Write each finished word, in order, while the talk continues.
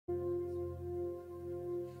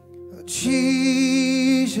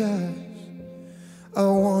Jesus, I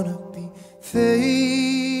wanna be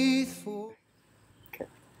faithful.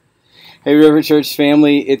 Hey River Church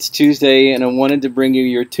family, it's Tuesday and I wanted to bring you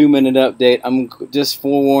your 2-minute update. I'm just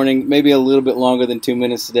forewarning, maybe a little bit longer than 2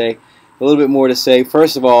 minutes today, a little bit more to say.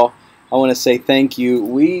 First of all, I want to say thank you.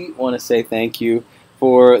 We want to say thank you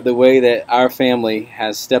for the way that our family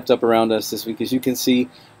has stepped up around us this week. As you can see,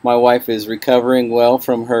 my wife is recovering well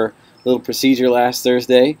from her little procedure last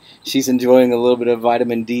Thursday. She's enjoying a little bit of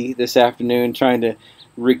vitamin D this afternoon, trying to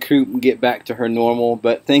recoup and get back to her normal.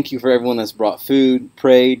 But thank you for everyone that's brought food,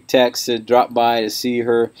 prayed, texted, dropped by to see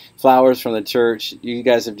her, flowers from the church. You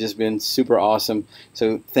guys have just been super awesome.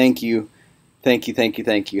 So thank you. Thank you, thank you,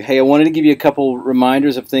 thank you. Hey, I wanted to give you a couple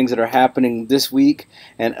reminders of things that are happening this week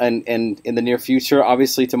and in the near future.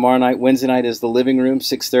 Obviously, tomorrow night, Wednesday night, is the living room,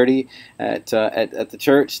 6:30 at the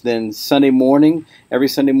church. Then Sunday morning, every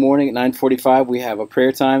Sunday morning at 9:45, we have a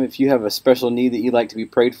prayer time. If you have a special need that you'd like to be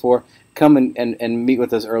prayed for, come and meet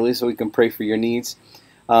with us early so we can pray for your needs.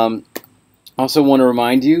 Also want to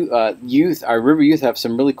remind you, our River Youth have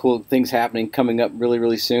some really cool things happening coming up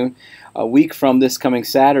really soon. A week from this coming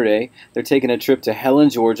Saturday, they're taking a trip to Helen,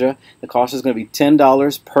 Georgia. The cost is going to be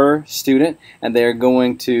 $10 per student, and they're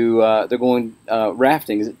going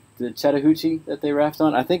rafting. Is it the Chattahoochee that they raft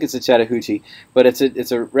on? I think it's a Chattahoochee, but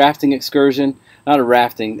it's a rafting excursion, not a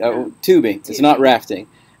rafting, tubing. It's not rafting.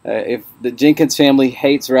 If the Jenkins family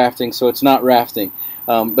hates rafting, so it's not rafting,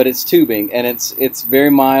 but it's tubing, and it's very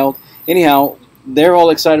mild. Anyhow, they're all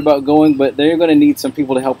excited about going, but they're going to need some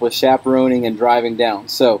people to help with chaperoning and driving down.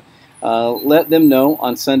 So let them know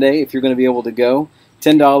on Sunday if you're going to be able to go.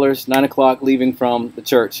 $10, 9 o'clock, leaving from the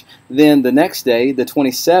church. Then the next day, the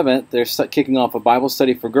 27th, they're kicking off a Bible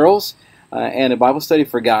study for girls and a Bible study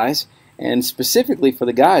for guys. And specifically for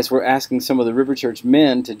the guys, we're asking some of the River Church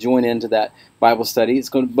men to join into that Bible study.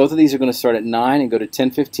 Both of these are going to start at 9 and go to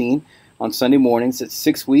 10:15 on Sunday mornings. It's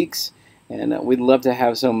 6 weeks. And we'd love to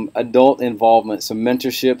have some adult involvement, some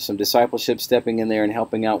mentorship, some discipleship, stepping in there and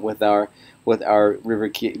helping out with our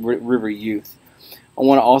River Youth. I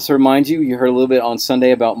want to also remind you, you heard a little bit on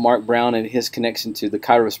Sunday about Mark Brown and his connection to the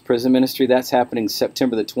Kairos Prison Ministry. That's happening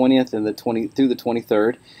September the 20th and through the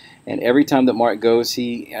 23rd. And every time that Mark goes,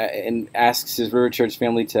 he and asks his River Church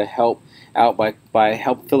family to help out by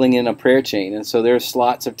help filling in a prayer chain. And so there's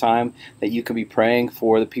slots of time that you can be praying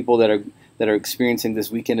for the people that are experiencing this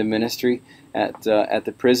weekend of ministry at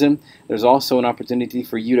the prison. There's also an opportunity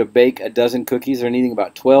for you to bake a dozen cookies. They're needing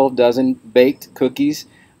about 12 dozen baked cookies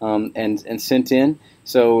and sent in.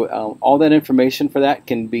 So all that information for that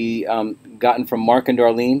can be gotten from Mark and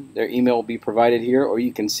Darlene. Their email will be provided here, or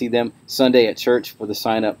you can see them Sunday at church for the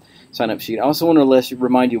sign-up sheet. I also want to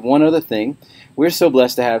remind you one other thing. We're so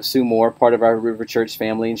blessed to have Sue Moore, part of our River Church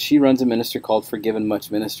family, and she runs a ministry called Forgiven Much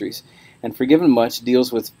Ministries. And Forgiven Much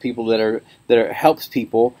deals with people that helps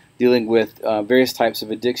people dealing with various types of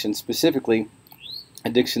addictions, specifically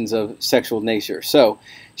addictions of sexual nature. So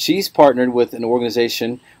she's partnered with an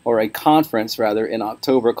organization, or a conference rather, in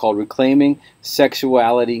October called Reclaiming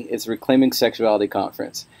Sexuality. It's a Reclaiming Sexuality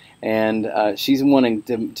Conference. And she's wanting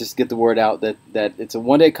to just get the word out that it's a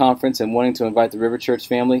one-day conference and wanting to invite the River Church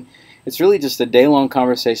family. It's really just a day-long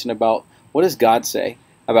conversation about what does God say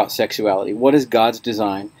about sexuality? What is God's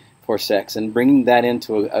design for sex? And bringing that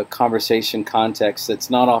into a conversation context that's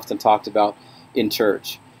not often talked about in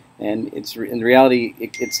church. And in reality,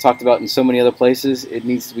 it's talked about in so many other places. It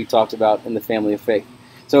needs to be talked about in the family of faith.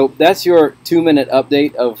 So that's your 2-minute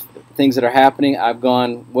update of things that are happening. I've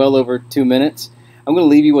gone well over 2 minutes. I'm going to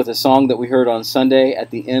leave you with a song that we heard on Sunday at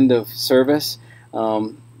the end of service,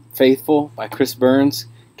 Faithful by Chris Burns.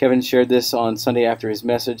 Kevin shared this on Sunday after his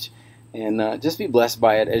message. And just be blessed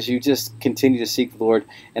by it as you just continue to seek the Lord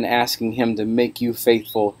and asking Him to make you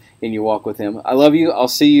faithful in your walk with Him. I love you. I'll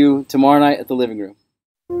see you tomorrow night at the living room.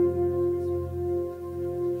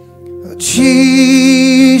 Oh,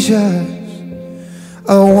 Jesus,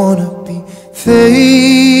 I want to be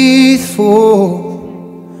faithful.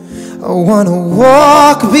 I want to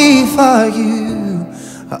walk before you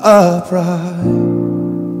upright.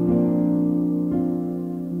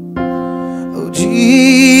 Oh,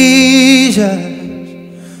 Jesus,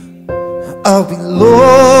 I'll be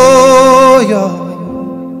loyal,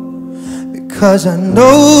 because I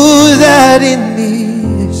know that in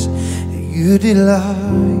this you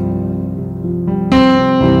delight.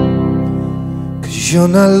 'Cause you're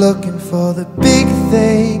not looking for the big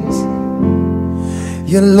things,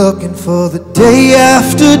 you're looking for the day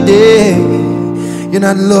after day. You're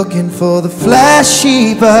not looking for the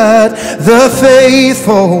flashy, but the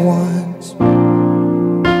faithful ones.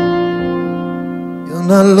 You'll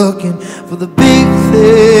You're not looking for the big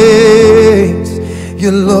things.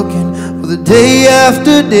 You're looking for the day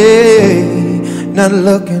after day. Not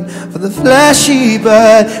looking for the flashy,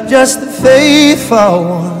 but just the faithful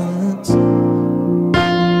ones.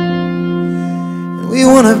 And we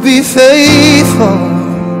want to be faithful.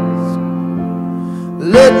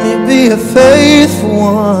 Let me be a faithful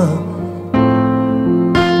one.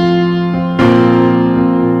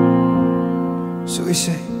 So we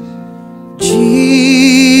say,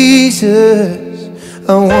 Jesus,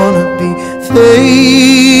 I want to be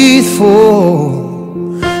faithful.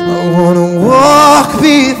 I want to walk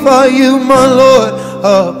before you, my Lord,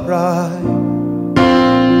 upright.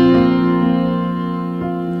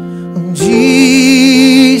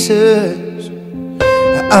 Jesus,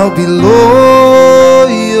 I'll be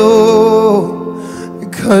loyal,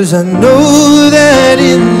 because I know that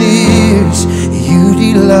in this you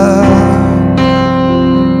delight.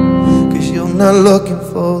 'Cause you're not looking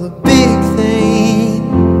for the big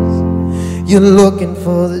things. You're looking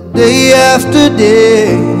for the day after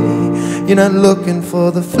day. You're not looking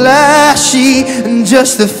for the flashy and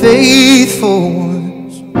just the faithful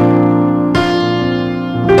ones.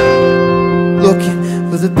 Looking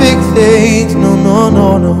for the big things, no, no,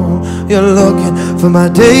 no, no. You're looking for my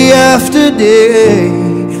day after day.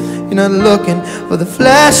 You're not looking for the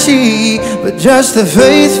flashy, but just the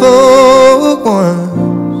faithful ones.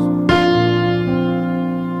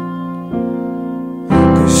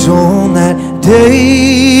 'Cause on that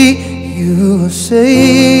day you will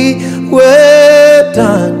say, well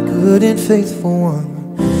done, good and faithful one.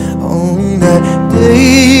 On that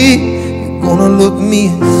day, you're gonna look me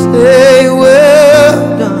and say, well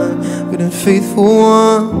done, good and faithful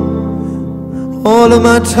one. All of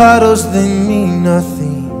my titles, they mean nothing.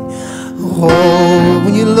 Oh,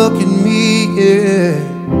 when you look at me, yeah.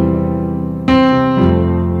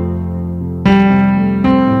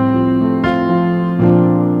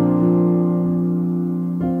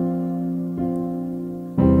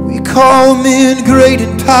 Call men great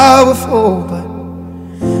and powerful, but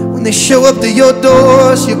when they show up to your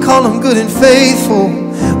doors, you call them good and faithful.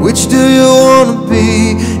 Which do you want to be?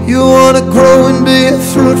 You want to grow and be a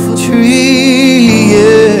fruitful tree,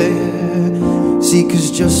 yeah. See, 'cause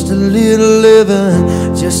just a little living,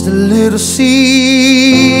 just a little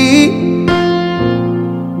seed,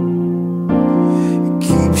 it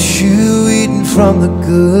keeps you eating from the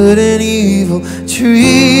good and evil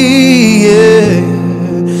tree, yeah.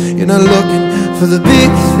 You're not looking for the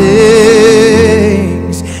big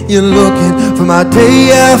things. You're looking for my day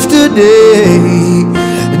after day.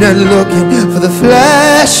 You're not looking for the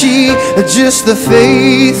flashy, just the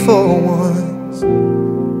faithful ones.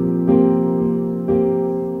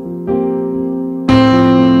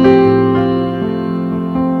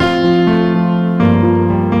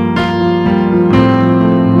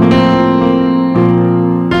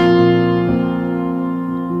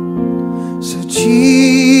 So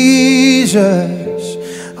Jesus,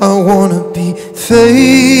 I want to be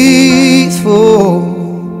faithful.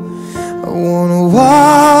 I want to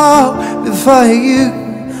walk before you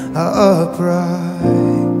are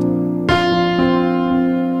upright.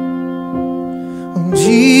 Oh,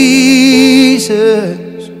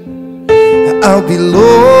 Jesus, I'll be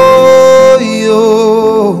loyal,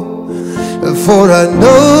 for I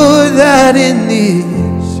know that in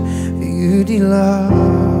this you delight.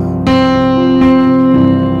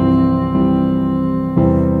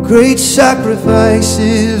 Great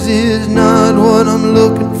sacrifices is not what I'm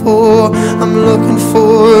looking for. I'm looking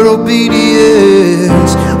for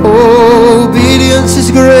obedience. Oh, obedience is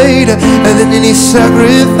greater than any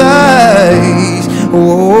sacrifice.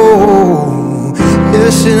 Oh,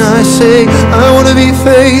 yes, and I say I want to be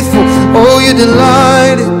faithful. Oh, you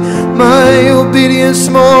delighted my obedience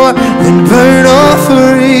more than burnt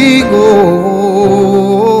offering. Oh,